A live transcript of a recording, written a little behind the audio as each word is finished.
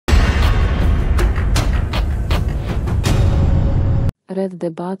Rreth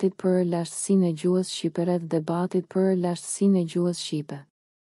debatit për lashtësinë e gjuhës shqipe. Rreth debatit për lashtësinë e gjuhës shqipe.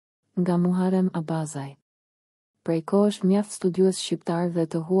 Nga Muharrem Abazaj. Prej kohësh mjaft studiues shqiptar dhe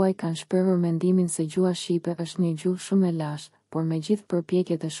të huaj kanë shprehur mendimin se gjuha shqipe është një gjuhë shumë e lashtë, por me gjithë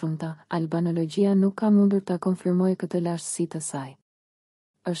përpjekjet e shumta, albanologjia nuk ka mundur ta konfirmojë këtë lashtësi të saj.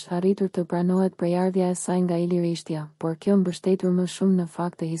 Është arritur të pranohet prejardhja e saj nga ilirishtja, por kjo mbështetur më shumë në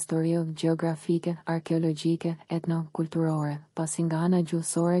fakte historike, gjeografike, arkeologjike, etno-kulturore, pasi nga ana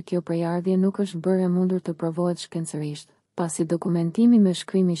gjuhësore kjo prejardhje nuk është bërë e mundur të provohet shkencërisht, pasi dokumentimi me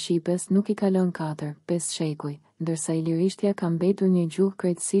shkrimi shqipes nuk i kalon 4-5 shekuj, ndërsa ilirishtja ka mbetur një gjuhë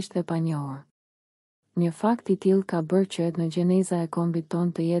krejtësisht e panjohur. Një fakt i tillë ka bërë që etnogjeneza e kombit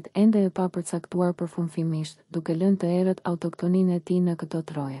ton të jetë ende e papërcaktuar përfundimisht, duke lënë të errët autoktoninë e tij në këto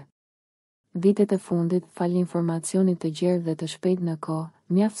troje. Vitet e fundit, fal informacionit të gjerë dhe të shpejt në kohë,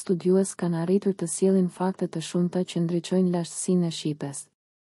 mjaft studiues kanë arritur të sjellin fakte të shumta që ndriçojnë lashtësinë e shqipes.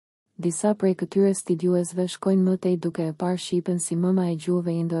 Disa prej këtyre studiuesve shkojnë më tej duke e parë shqipen si mëma e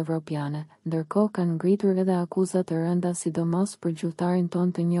gjuhëve indo-evropiane, ndërkohë kanë ngritur edhe akuza të rënda sidomos për gjuhëtarin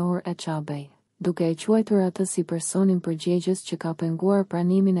ton të njohur e Çabej, duke e quajtur atë si personin përgjegjës që ka penguar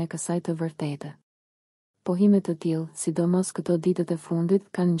pranimin e kësaj të vërtetë. Pohime të tillë, sidomos këto ditët e fundit,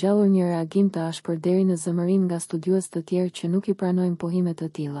 kanë ngjallur një reagim të ashpër deri në zemërim nga studiues të tjerë që nuk i pranojnë pohime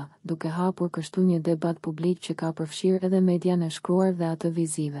të tilla, duke hapur kështu një debat publik që ka përfshirë edhe median e shkruar dhe atë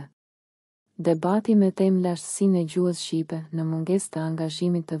vizive. Debati me temë lashtësinë e gjuhës shqipe, në mungesë të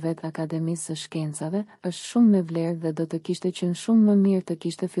angazhimit të vetë Akademisë së Shkencave, është shumë me vlerë dhe do të kishte qenë shumë më mirë të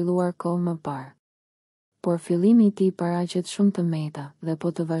kishte filluar kohë më parë. Por fillimi i tij paraqet shumë të meta, dhe po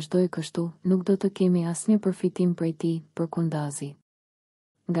të vazhdoj kështu, nuk do të kemi asnjë përfitim prej tij, përkundazi.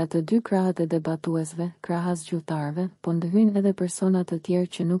 Nga të dy krahët e debatuesve, krahas gjuhëtarëve, po ndëhyjnë edhe persona të tjerë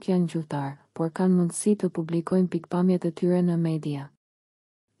që nuk janë gjuhëtar, por kanë mundësi të publikojnë pikpamjet e tyre në media.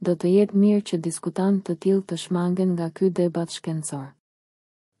 Do të jetë mirë që diskutantë të tillë të shmangen nga ky debat shkencor.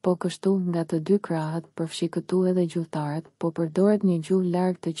 Po kështu, nga të dy krahët, përfshi këtu edhe gjuhëtarët, po përdoret një gjuhë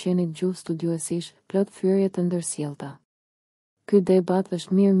larg të qenit gjuhë studiuesish, plot fyrje të ndërsjellta. Ky debat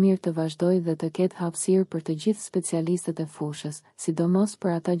është mirë të vazhdojë dhe të ketë hapësirë për të gjithë specialistët e fushës, sidomos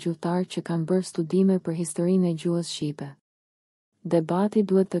për ata gjuhëtarë që kanë bërë studime për historinë e gjuhës shqipe. Debati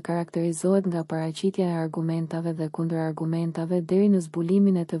duhet të karakterizohet nga paraqitja e argumentave dhe kundërargumentave deri në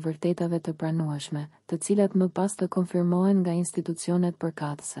zbulimin e të vërtetave të pranueshme, të cilat më pas të konfirmohen nga institucionet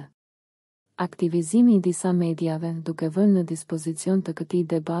përkatëse. Aktivizimi i disa mediave, duke vënë në dispozicion të këtij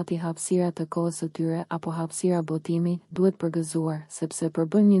debati hapësira të kohës së tyre apo hapësira botimi, duhet përgëzuar, sepse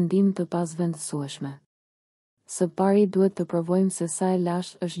përbën një ndihmë të pasvendësueshme. Së pari duhet të provojmë se sa e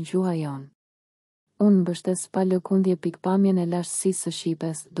lashtë është gjuha jonë. Unë mbështes pa lëkundje pikpamjen e lashtësisë së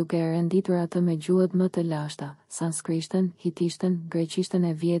shqipes, duke e renditur atë me gjuhët më të lashta, sanskrishten, hitishtën, greqishtën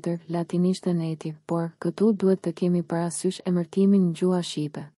e vjetër, latinishtën e etj, por këtu duhet të kemi parasysh emërtimin gjuha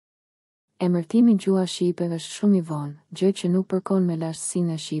shqipe. Emërtimi gjuha shqipe është shumë i vonë, gjë që nuk përkon me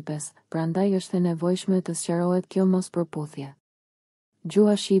lashtësinë e shqipes, prandaj është e nevojshme të sqarohet kjo mospërputhje.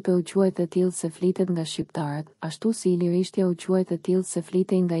 Gjuha shqipe u quajt e tillë se flitet nga shqiptarët, ashtu si ilirishtja u quajt e tillë se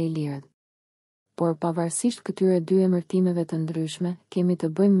flitej nga ilirët. Por pavarësisht këtyre dy emërtimeve të ndryshme, kemi të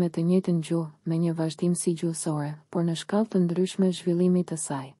bëjmë me të njëjtën gjuhë, me një vazhdimsi gjuhësore, por në shkallë të ndryshme zhvillimit të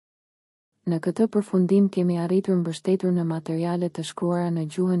saj. Në këtë përfundim kemi arritur mbështetur në materiale të shkruara në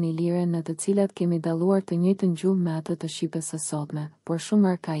gjuhën ilire në të cilat kemi dalluar të njëjtën gjuhë me atë të shqipes së sotme, por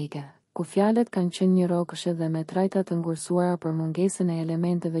shumë arkaike, ku fjalët kanë qenë një rrokëshe dhe me trajta të ngursuara për mungesën e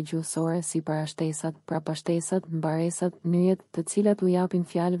elementeve gjuhësore si parashtesat, prapashtesat, mbaresat, nyjet, të cilat u japin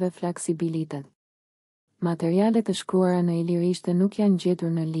fjalëve fleksibilitet. Materialet e shkruara në ilirishte nuk janë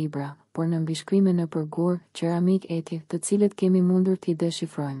gjetur në libra, por në mbishkrime në përgur, qeramik etj, të cilët kemi mundur t'i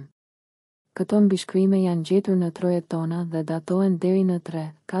deshifrojmë. Këto mbishkrime janë gjetur në trojet tona dhe datohen deri në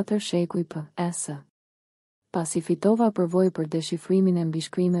 3-4 shekuj p.s. Pasi fitova përvojë për deshifrimin e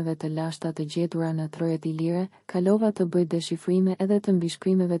mbishkrimeve të lashta të gjetura në trojet ilire, kalova të bëj deshifrime edhe të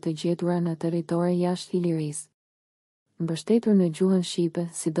mbishkrimeve të gjetura në territore jashtë Ilirisë. Mbështetur në gjuhën shqipe,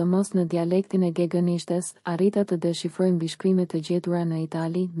 sidomos në dialektin e gegënishtes, arrita të deshifroj mbishkrime të gjetura në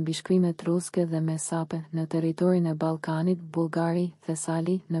Itali, mbishkrime truske dhe mesape, në territorin e Ballkanit, Bullgari,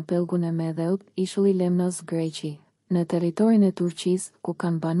 Thesali, në pellgun e Medheut, ishulli Lemnos, Greqi, në territorin e Turqisë, ku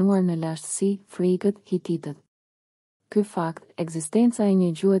kanë banuar në lashtësi frikët, hititët. Ky fakt, ekzistenca e një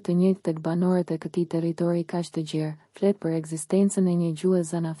gjuhë të njëjtë tek banorët e këtij territori kaq të gjerë, flet për ekzistencën e një gjuhë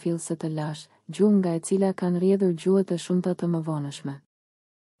zanafillse të lashtë, gjuhë nga e cila kanë rrjedhur gjuhët e shumta të mëvonshme.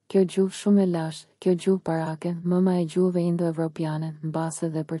 Kjo gjuhë shumë e lashtë, kjo gjuhë parake, mëma e gjuhëve indo-evropiane, mbase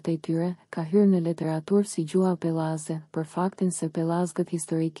dhe përtej tyre, ka hyrë në literaturë si gjuha pelazë, për faktin se pelazgët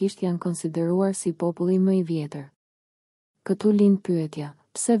historikisht janë konsideruar si populli më i vjetër. Këtu lind pyetja,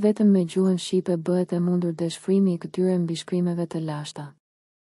 pse vetëm me gjuhën shqipe bëhet e mundur deshfrimi i këtyre mbishkrimeve të lashta?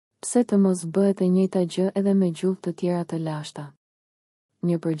 Pse të mos bëhet e njëjta gjë edhe me gjuhë të tjera të lashta?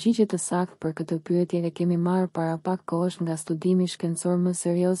 Një përgjigje të saktë për këtë pyetje e kemi marrë para pak kohësh nga studimi shkencor më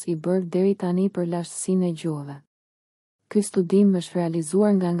serioz i bërë deri tani për lashtësinë e gjuhëve. Ky studim është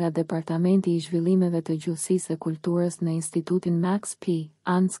realizuar nga Departamenti i Zhvillimeve të Gjuhësisë e Kulturës në Institutin Max P.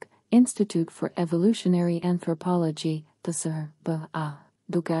 Ansk, Institute for Evolutionary Anthropology, TSRBA,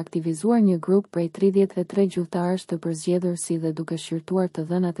 duke aktivizuar një grup prej 33 gjuhëtarësh të përzgjedhur si dhe duke shqyrtuar të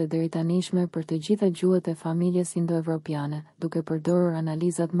dhënat e deritanishme për të gjitha gjuhët e familjes indo-evropiane, duke përdorur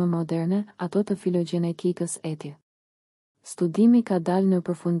analizat më moderne, ato të filogjenekikës eti. Studimi ka dalë në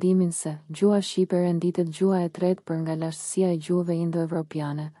përfundimin se gjuha shqipe renditet gjuha e tretë për nga lashtësia e gjuhëve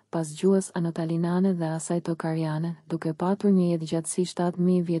indo-evropiane, pas gjuhës anotalinane dhe asaj tokariane, duke patur një jetëgjatësi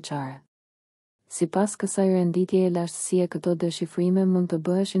 7.000 vjeçare. Sipas kësaj renditjeje lashtësie këto deshifrime mund të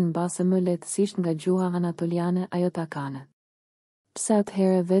bëheshin mbase më lehtësisht nga gjuha anatoliane ajo takane. Pse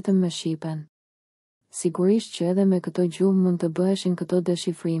atëherë vetëm me shqipen? Sigurisht që edhe me këto gjuhë mund të bëheshin këto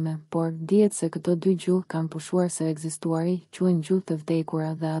deshifrime, por dihet se këto dy gjuhë kanë pushuar se ekzistuari, quhen gjuhë të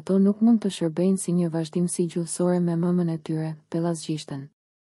vdekura dhe ato nuk mund të shërbejnë si një vazhdimsi gjuhësore me mëmën e tyre, pelazgjishten.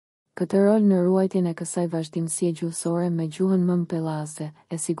 Këtë rol në ruajtjen e kësaj vazhdimësie gjuhësore me gjuhën mëm pelazë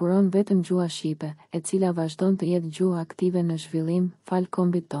e siguron vetëm gjuha shqipe, e cila vazhdon të jetë gjuhë aktive në zhvillim, fal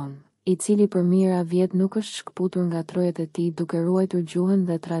kombit tonë, i cili për mijëra vjet nuk është shkputur nga trojet e tij duke ruajtur gjuhën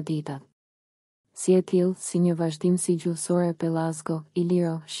dhe traditat. Si e tillë, si një vazhdimsi gjuhësore pelazgo,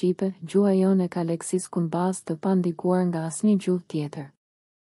 iliro, shqipe, gjuha jonë ka leksiskun bazë të pandikuar nga asnjë gjuhë tjetër.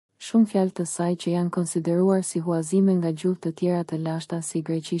 Shumë fjalë të saj që janë konsideruar si huazime nga gjuhë të tjera të lashta si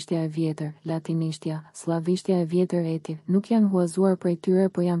greqishtja e vjetër, latinishtja, slavishtja e vjetër eti, nuk janë huazuar prej tyre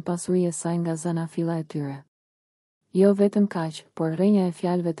po janë pasuri e saj nga zanafilla e tyre. Jo vetëm kaq, por rrënja e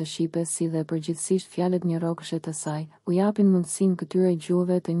fjalëve të shqipes si dhe përgjithsisht fjalët njërokëshe të saj, u japin mundësinë këtyre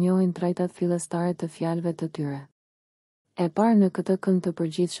gjuhëve të njohin trajtat fillestare të fjalëve të tyre. E parë në këtë kënd të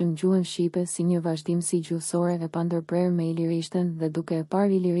përgjithshëm gjuhën shqipe si një vazhdimsi gjuhësore e pandërprerë me ilirishten dhe duke e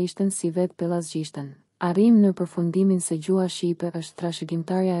parë ilirishten si vetë pelazgjishten. Arrim në përfundimin se gjuha shqipe është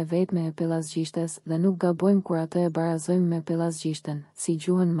trashëgimtarja e vetme e pelazgjishtes dhe nuk gabojmë kur atë e barazojmë me pelazgjishten, si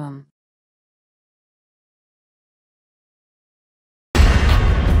gjuhën mëm.